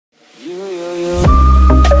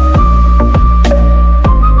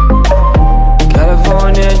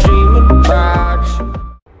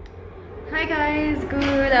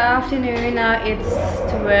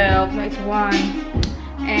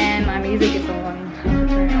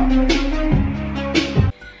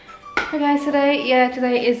today? Yeah,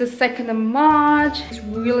 today is the 2nd of March. It's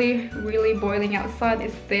really boiling outside.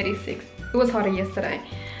 It's 36. It was hotter yesterday.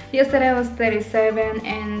 Yesterday was 37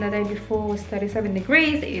 and the day before was 37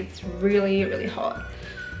 degrees. It's really hot.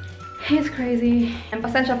 It's crazy. And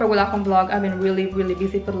pasensya pag wala akong vlog. I've been really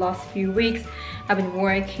busy for the last few weeks. I've been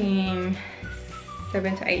working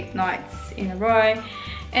 7 to 8 nights in a row.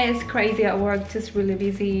 And it's crazy at work, just really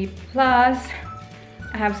busy. Plus,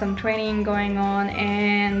 I have some training going on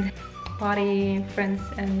and party, friends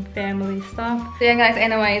and family stuff. So yeah guys,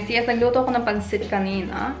 anyways, yes, nagluto ko ng pansit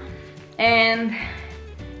kanina. And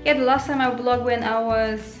yeah, the last time I vlogged when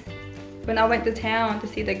I went to town to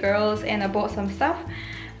see the girls and I bought some stuff.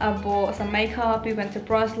 I bought some makeup. We went to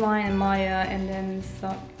Priceline and Maya and then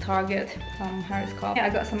some Target, Harris Cobb. Yeah,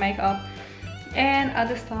 I got some makeup and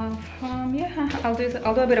other stuff. Yeah, I'll do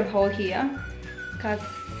a bit of haul here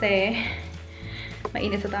kasi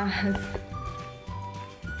mainit sa taas.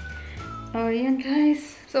 Oh, yan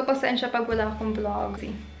guys. So, pasensya pag wala akong vlog.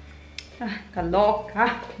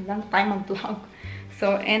 Kaloka. Walang time mag-vlog.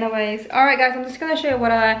 So, anyways. Alright guys, I'm just gonna show you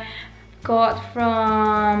what I got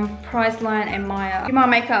from Priceline and Maya. My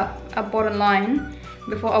makeup I bought online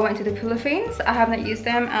before I went to the Philippines. I haven't used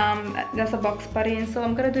them. That's a box buddy, so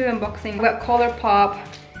I'm gonna do unboxing. I got Colourpop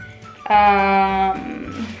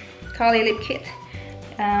Kylie lip kit.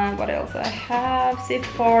 And what else I have?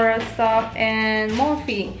 Sephora stuff and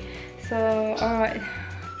Morphe. So alright,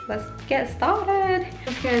 let's get started.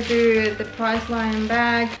 I'm gonna do the Priceline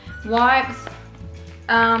bag. Wipes,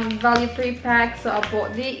 value 3 packs. So I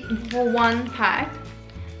bought the for 1 pack.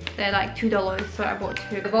 They're like $2, so I bought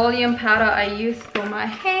 2. The volume powder I use for my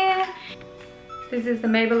hair. This is the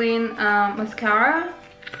Maybelline mascara.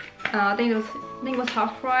 I think it was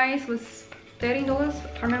half price. Was $30,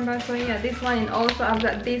 I remember. So yeah, this one, and also I've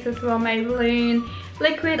got this as well, Maybelline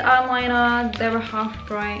liquid eyeliner. They were half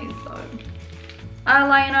price. So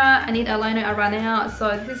eyeliner, I need eyeliner, I ran out.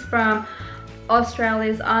 So this is from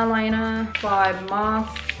Australia's eyeliner by Mars.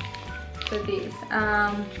 So these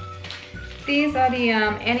are the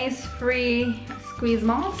Innisfree squeeze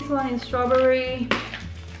masks. This one in strawberry,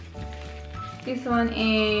 this one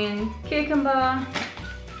in cucumber,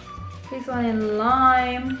 this one in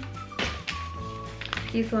lime,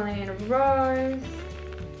 this one in rose,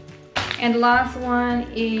 and the last one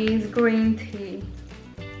is green tea.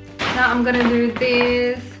 Now I'm gonna do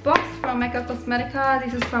this box from Makeup Cosmetica.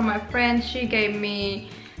 This is from my friend. She gave me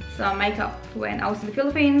some makeup when I was in the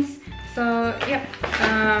Philippines. So yep,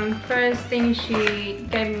 first thing she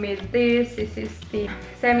gave me this. This is the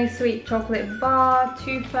semi-sweet chocolate bar,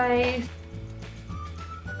 Too Faced.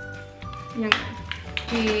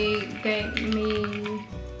 She gave me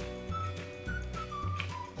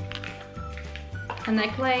a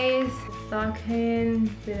necklace, stocking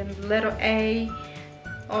with a letter A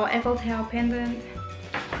or Eiffel Tower pendant.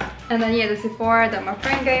 And then yeah, the Sephora that my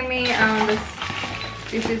friend gave me.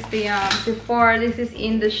 This is the Sephora. This is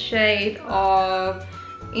in the shade of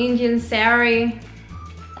Indian Sari.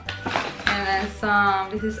 And then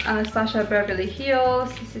some, this is Anastasia Beverly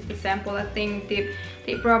Hills. This is the sample, I think, deep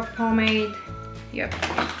brow pomade. Yep.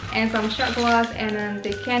 And some shot glass, and then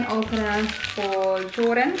the can openers for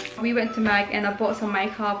Jordan. We went to MAC and I bought some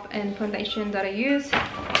makeup and foundation that I use.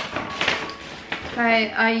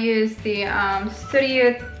 I used the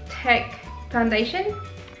Studio Tech foundation.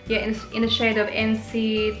 Yeah, in the shade of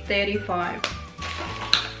NC35.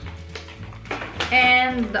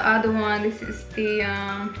 And the other one, this is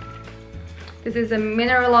a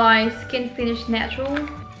mineralized skin finish natural.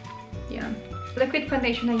 Yeah. Liquid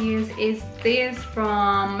foundation I use is this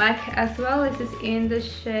from MAC as well. This is in the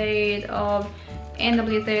shade of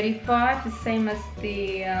NW35, the same as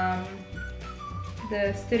the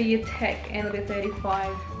Studio Tech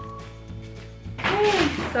NW35. Okay,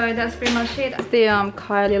 so that's pretty much it. It's the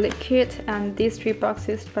Kylie lip kit, and these 3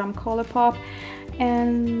 boxes from Colourpop,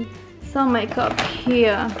 and some makeup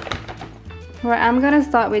here. Right, I'm gonna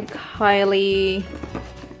start with Kylie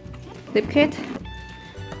lip kit.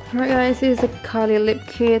 Alright guys, this is the Kylie lip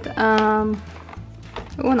kit.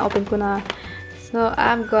 Open ko na. So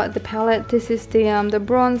I've got the palette. This is the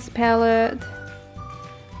bronze palette.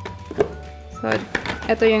 So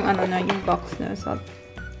ito yung yung box na. So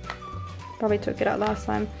probably took it out last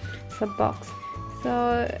time. It's a box.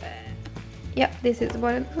 So yep, this is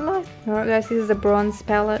what it looks like. Alright guys, this is the bronze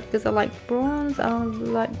palette because I like bronze. I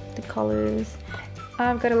like the colors.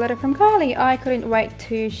 I've got a letter from Kylie. I couldn't wait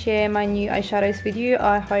to share my new eyeshadows with you.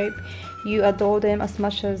 I hope you adore them as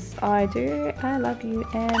much as I do. I love you.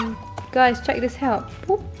 And guys, check this out.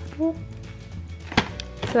 Boop, boop.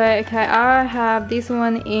 So okay, I have this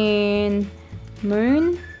one in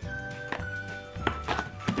Moon.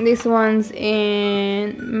 This one's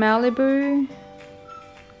in Malibu,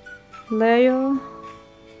 Leo.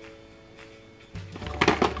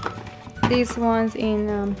 This one's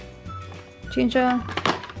in Ginger,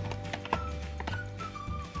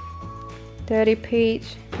 Dirty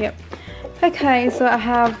Peach. Yep. Okay, so I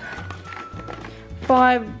have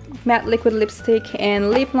 5 matte liquid lipstick and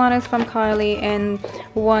lip liners from Kylie and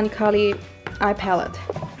 1 Kylie eye palette.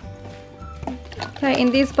 Okay,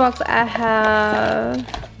 in this box I have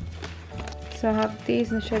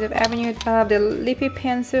these in the shade of Avenue. I have the lippy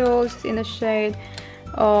pencils in the shade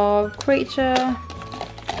of Creature.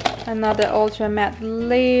 Another ultra matte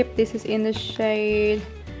lip. This is in the shade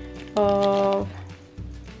of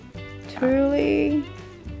Truly.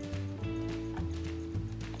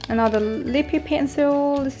 Another lippy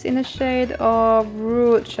pencil. This is in the shade of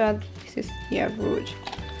Rouge. This is Rouge.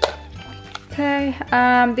 Okay.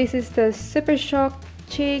 This is the Super Shock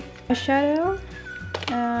Cheek eyeshadow.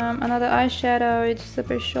 Another eyeshadow. It's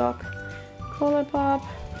Super Shock Colourpop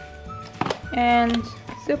and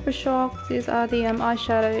Super Shock. These are the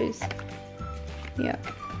eyeshadows. Yeah.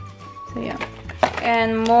 So yeah.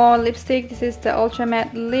 And more lipstick. This is the ultra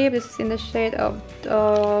matte lip. This is in the shade of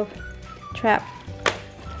Trap.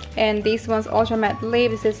 And this one's ultra matte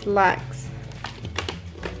lip. This is Lax.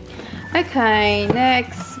 Okay,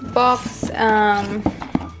 next box.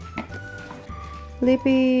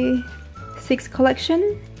 Lippy 6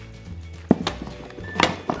 collection.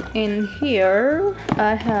 In here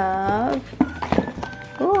I have,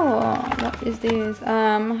 oh, what is this?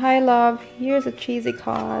 Hi Love. Here's a cheesy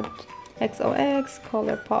card. XOX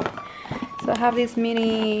Colourpop. So I have these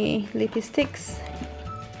mini lippy sticks.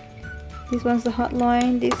 This one's the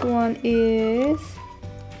Hotline. This one is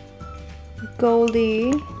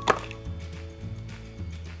Goldie,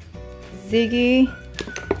 Ziggy.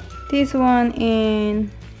 This one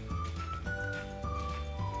in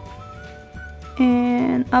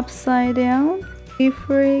Upside Down,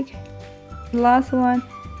 Freak. Last one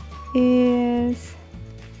is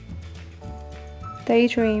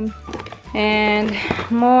Daydream. And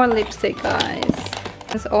more lipstick, guys.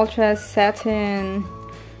 This Ultra Satin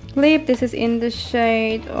lip. This is in the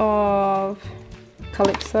shade of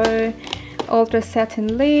Calypso. Ultra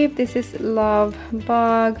Satin lip. This is Love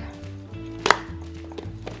Bug.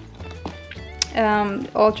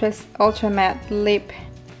 Ultra matte lip.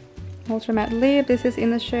 Ultra matte lip. This is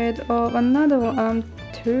in the shade of another one.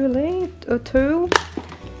 Two.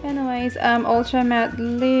 Anyways, ultra matte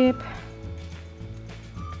lip.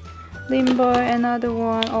 Limbo, another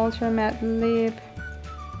one, ultra matte lip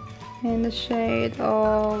in the shade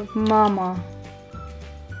of Mama.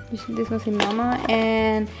 This one's in Mama.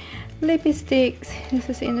 And lippy sticks. This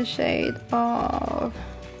is in the shade of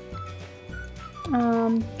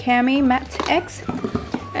Cami Matte X.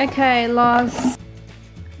 Okay, last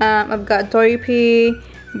I've got Dopey,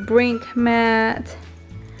 Brink Matte,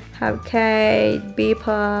 have Kate,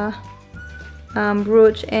 Beeper,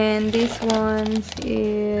 Rouge, and this one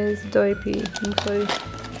is Dopey. So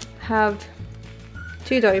have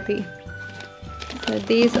 2 Dopey. So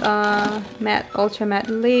these are matte, ultra matte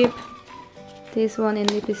lip. This one in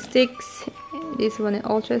lippy sticks. This one in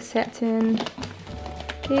ultra satin.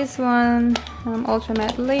 This one ultra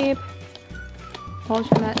matte lip,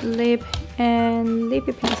 and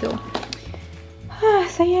lippy pencil.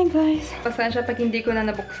 So yeah guys, pasensya pag hindi ko na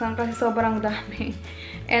nabuksan kasi sobrang dami.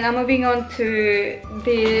 And I'm moving on to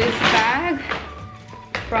this bag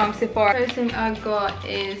from Sephora. First thing I got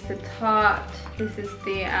is the Tarte. This is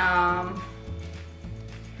the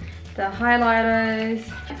highlighters,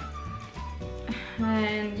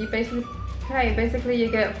 and you basically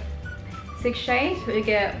you get 6 shades. So you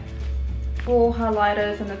get 4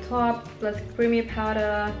 highlighters on the top, plus creamy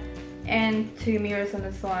powder, and 2 mirrors on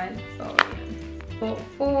the side. So yeah.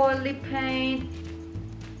 4 lip paint.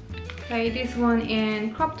 Okay, this one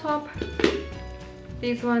in crop top.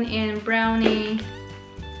 This one in brownie,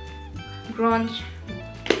 grunge,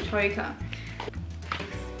 troika.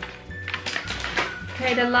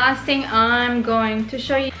 Okay, the last thing I'm going to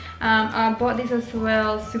show you. I bought this as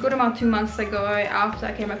well a good amount 2 months ago after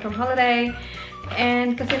I came back from holiday.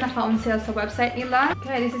 And kasi naka-on sale sa website nila.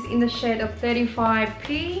 Okay, this is in the shade of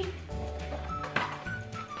 35p.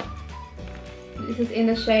 This is in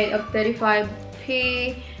the shade of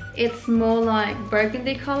 35p. It's more like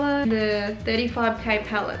burgundy color. The 35k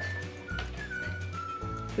palette.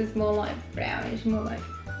 It's more like brownish, more like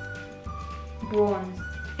bronze.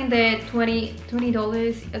 And they're $20,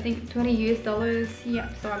 I think $20 US. Yeah,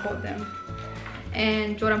 so I bought them.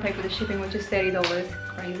 And Jordan paid for the shipping, which is $30.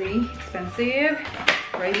 Crazy expensive.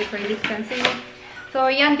 Crazy expensive. So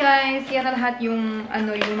yan guys, yan na lahat yung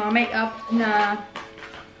yung mga makeup na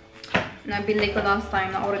nabili ko last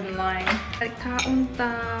time na ordered online. Kaon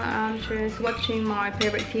ta, I'm just watching my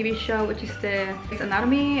favorite TV show, which is the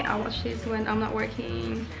Anatomy. I watch this when I'm not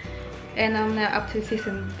working, and I'm now up to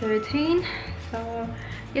season 13. So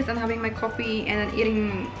yes, I'm having my coffee and then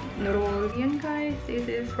eating noodles. Yun guys, this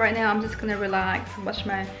is right now. I'm just gonna relax, watch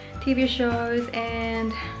my TV shows,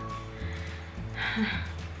 and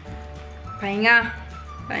pahinga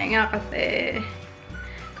kasi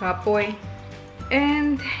kapoy.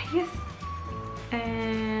 And yes,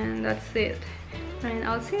 and that's it, and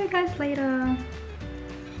I'll see you guys later.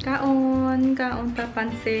 Kaon ta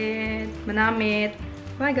pansit manamit.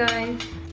 Bye guys.